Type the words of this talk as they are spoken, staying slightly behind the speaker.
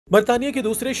برطانیہ کے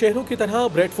دوسرے شہروں کی طرح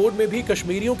بریڈ فورڈ میں بھی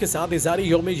کشمیریوں کے ساتھ اظہاری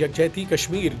یوم یکجہتی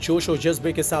کشمیر جوش و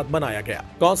جذبے کے ساتھ منایا گیا۔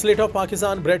 Consulate of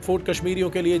Pakistan bread Ford کشمیریوں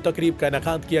کے لیے تقریب کا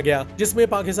انعقاد کیا گیا، جس میں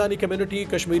پاکستانی کمیونٹی،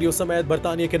 کشمیریوں سمیت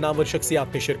برطانیہ کے نامور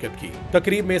شخصیات نے شرکت کی۔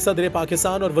 تقریب میں صدر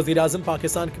پاکستان اور وزیر اعظم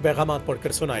پاکستان کے پیغامات پڑھ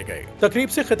کر سنائے گئے۔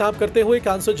 تقریب سے خطاب کرتے ہوئے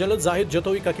قونصل جنرل زاہد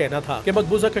جتوئی کا کہنا تھا کہ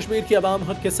مقبوضہ کشمیر کے عوام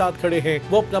حق کے ساتھ کھڑے ہیں،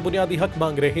 وہ اپنا بنیادی حق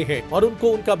مانگ رہے ہیں اور ان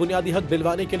کو ان کا بنیادی حق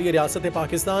دلوانے کے لیے ریاست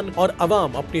پاکستان اور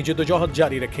عوام اپنی جدوجہد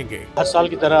جاری رکھیں گے۔ ہر سال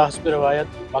کی طرح حسب روایت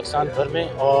پاکستان بھر میں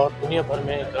اور دنیا بھر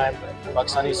میں قائم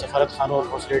پاکستانی سفارت خانوں اور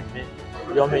کونسلیٹ میں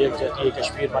یوم یکجہتی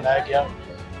کشمیر منایا گیا۔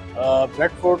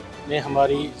 بریڈ فورڈ میں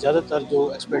ہماری زیادہ تر جو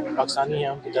ایکسپیٹ پاکستانی ہیں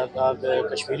ان کی تعداد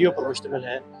کشمیریوں پر مشتمل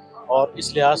ہے اور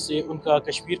اس لحاظ سے ان کا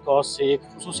کشمیر کاز سے ایک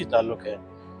خصوصی تعلق ہے۔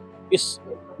 اس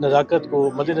نزاکت کو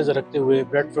مد نظر رکھتے ہوئے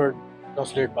بریڈ فورڈ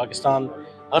کونسلیٹ پاکستان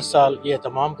ہر سال یہ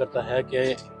اہتمام کرتا ہے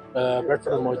کہ بریڈ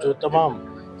فورڈ میں موجود تمام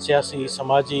سیاسی،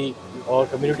 سماجی اور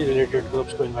کمیونٹی ریلیٹڈ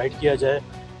گروپس کو انوائٹ کیا جائے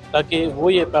تاکہ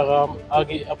وہ یہ پیغام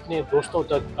آگے اپنے دوستوں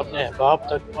تک، اپنے احباب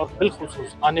تک اور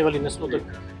بالخصوص آنے والی نسلوں تک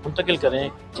منتقل کریں۔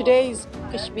 Today is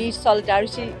Kashmir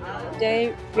Solidarity Day.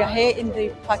 We are here in the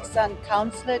Pakistan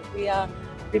Consulate. We are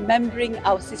remembering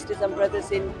our sisters and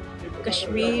brothers in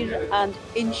Kashmir and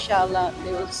inshallah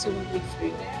they will soon be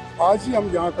free. آج ہی ہم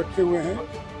یہاں اکٹھے ہوئے ہیں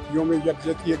یوم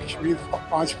یکجہتی کشمیر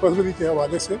 5 فروری کے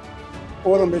حوالے سے،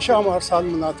 اور ہمیشہ ہم ہر سال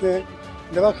مناتے ہیں۔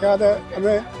 میرا خیال ہے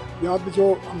ہمیں یہاں پہ جو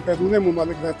ہم بیرون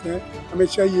ممالک رہتے ہیں، ہمیں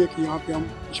چاہیے کہ یہاں پہ ہم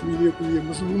کشمیریوں کے لیے،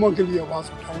 مظلوموں کے لیے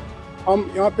آواز اٹھائیں۔ ہم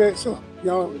یہاں پہ صرف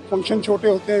یہاں فنکشن چھوٹے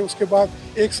ہوتے ہیں، اس کے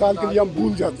بعد 1 سال کے لیے ہم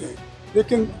بھول جاتے ہیں،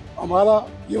 لیکن ہمارا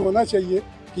یہ ہونا چاہیے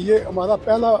کہ یہ ہمارا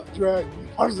پہلا جو ہے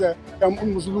فرض ہے کہ ہم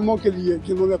ان مظلوموں کے لیے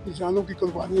جنہوں نے اپنی جانوں کی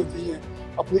قربانیاں دی ہیں،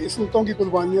 اپنی عصمتوں کی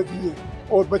قربانیاں دی ہیں،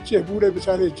 اور بچے بوڑھے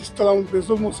بیچارے جس طرح ان پہ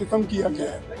ظلم و ستم کیا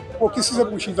گیا ہے وہ کسی سے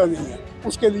پوشیدہ نہیں ہے،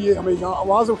 اس کے لیے ہمیں یہاں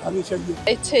آواز اٹھانی چاہیے۔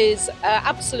 It is an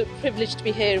absolute privilege to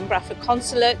be here in Bradford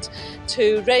Consulate to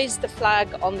raise the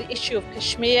flag on the issue of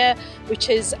Kashmir, which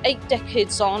is 8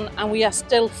 decades on, and we are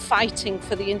still fighting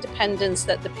for the independence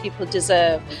that the people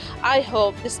deserve. I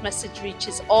hope this message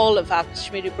reaches all of our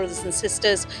Kashmiri brothers and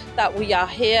sisters that we are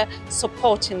here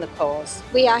supporting the cause.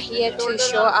 We are here to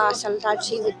show our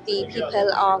solidarity with the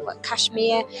people of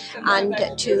Kashmir and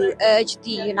to urge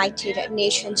the United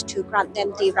Nations to grant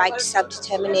them the right to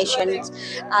self-determination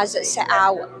as set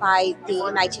out by the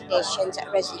United Nations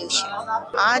resolution.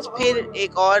 آج پھر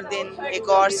ایک اور دن، ایک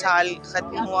اور سال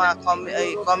ختم ہوا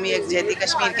قومی یکجہتی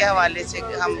کشمیر کے حوالے سے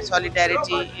ہم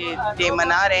سولیڈیرٹی ڈے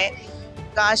منا رہے ہیں۔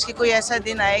 کاش کہ کوئی ایسا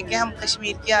دن آئے کہ ہم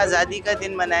کشمیر کی آزادی کا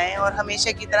دن منائیں، اور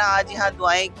ہمیشہ کی طرح آج یہاں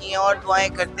دعائیں کی ہیں اور دعائیں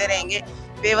کرتے رہیں گے۔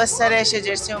 پیوستہ رہ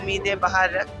شجر سے امیدیں باہر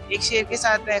رکھ۔ ایک شعر کے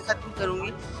ساتھ میں ختم کروں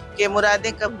گی کہ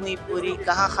مرادیں کب ہوئی پوری،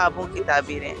 کہاں خوابوں کی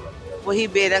تعبیریں، وہی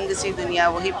بے رنگ سی دنیا،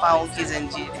 وہی پاؤں کی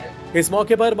زنجیریں۔ اس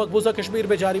موقع پر مقبوضہ کشمیر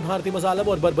میں جاری بھارتی مظالم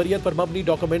اور بربریت پر مبنی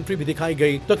ڈاکومنٹری بھی دکھائی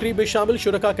گئی۔ تقریب میں شامل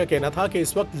شرکا کا کہنا تھا کہ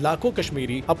اس وقت لاکھوں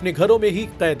کشمیری اپنے گھروں میں ہی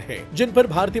قید ہیں جن پر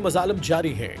بھارتی مظالم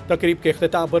جاری ہیں۔ تقریب کے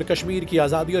اختتام پر کشمیر کی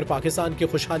آزادی اور پاکستان کی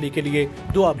خوشحالی کے لیے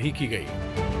دعا بھی کی گئی۔